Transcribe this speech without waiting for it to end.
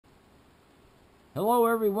Hello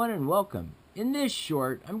everyone and welcome. In this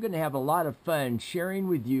short, I'm going to have a lot of fun sharing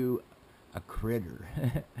with you a critter.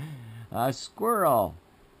 A squirrel.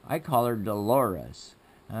 I call her Dolores.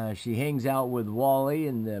 She hangs out with Wally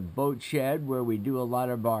in the boat shed where we do a lot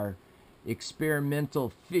of our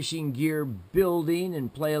experimental fishing gear building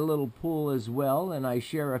and play a little pool as well. And I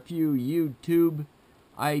share a few YouTube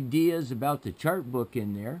ideas about the chart book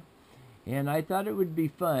in there. And I thought it would be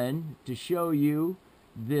fun to show you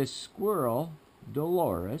this squirrel,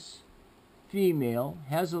 Dolores, female,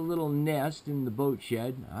 has a little nest in the boat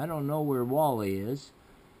shed. I don't know where Wally is.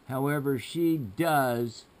 However, she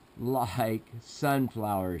does like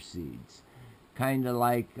sunflower seeds. Kind of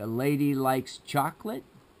like a lady likes chocolate.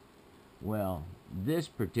 Well, this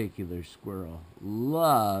particular squirrel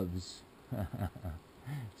loves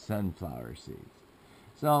sunflower seeds.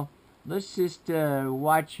 So let's just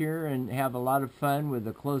watch her and have a lot of fun with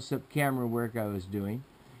the close-up camera work I was doing.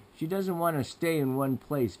 She doesn't want to stay in one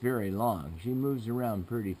place very long. She moves around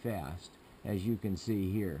pretty fast, as you can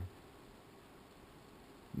see here.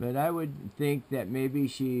 But I would think that maybe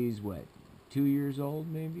she's, 2 years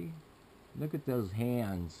old maybe? Look at those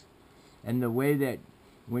hands. And the way that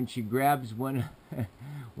when she grabs one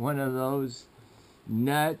of those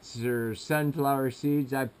nuts or sunflower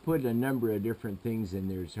seeds, I put a number of different things in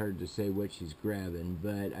there. It's hard to say what she's grabbing,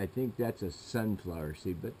 but I think that's a sunflower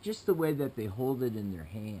seed. But just the way that they hold it in their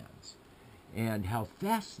hands and how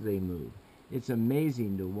fast they move, it's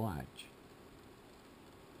amazing to watch.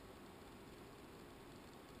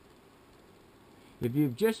 If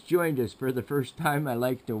you've just joined us for the first time, I'd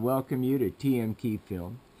like to welcome you to TMK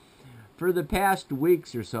Film. For the past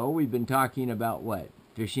weeks or so, we've been talking about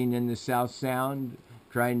fishing in the South Sound,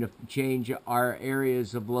 trying to change our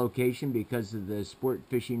areas of location because of the sport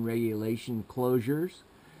fishing regulation closures.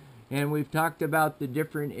 And we've talked about the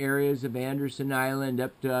different areas of Anderson Island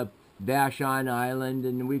up to Vashon Island,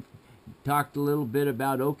 and we've talked a little bit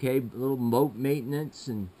about, a little boat maintenance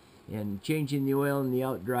and changing the oil in the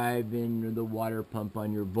outdrive and the water pump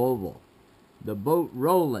on your Volvo. The boat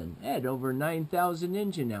rolling had over 9,000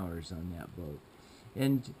 engine hours on that boat.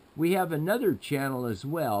 And we have another channel as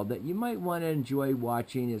well that you might want to enjoy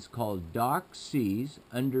watching. It's called Dock Seas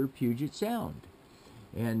Under Puget Sound.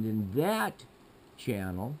 And in that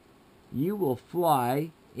channel, you will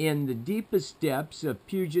fly in the deepest depths of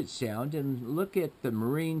Puget Sound and look at the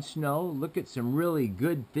marine snow, look at some really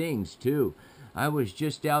good things too. I was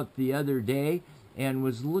just out the other day and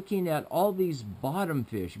was looking at all these bottom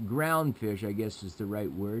fish, ground fish, I guess is the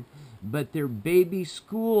right word, but they're baby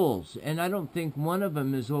schools, and I don't think one of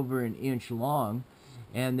them is over an inch long,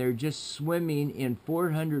 and they're just swimming in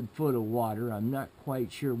 400 foot of water. I'm not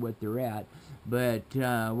quite sure what they're at, but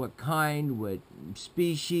what kind, what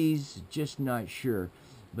species, just not sure.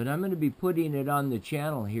 But I'm going to be putting it on the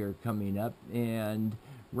channel here coming up, and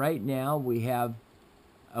right now we have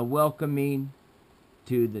a welcoming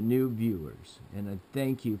to the new viewers, and I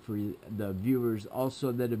thank you for the viewers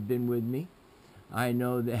also that have been with me. I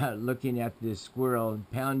know that looking at this squirrel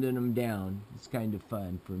and pounding them down, it's kind of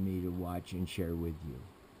fun for me to watch and share with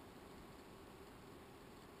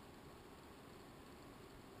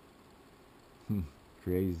you.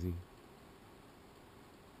 Crazy.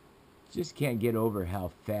 Just can't get over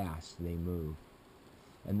how fast they move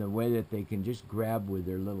and the way that they can just grab with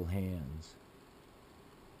their little hands.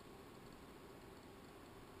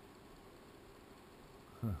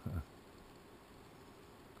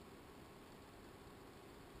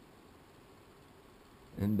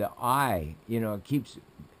 And the eye, it keeps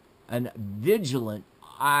a vigilant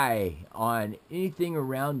eye on anything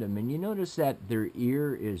around them. And you notice that their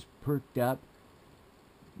ear is perked up.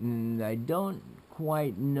 And I don't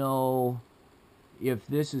quite know if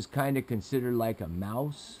this is kind of considered like a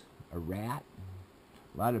mouse, a rat.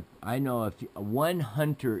 I know one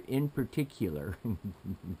hunter in particular.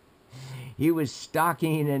 He was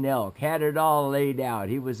stalking an elk, had it all laid out.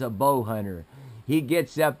 He was a bow hunter. He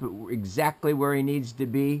gets up exactly where he needs to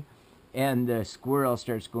be, and the squirrel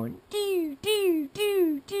starts going, doo, doo,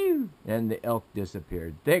 doo, doo, and the elk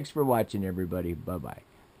disappeared. Thanks for watching, everybody. Bye-bye.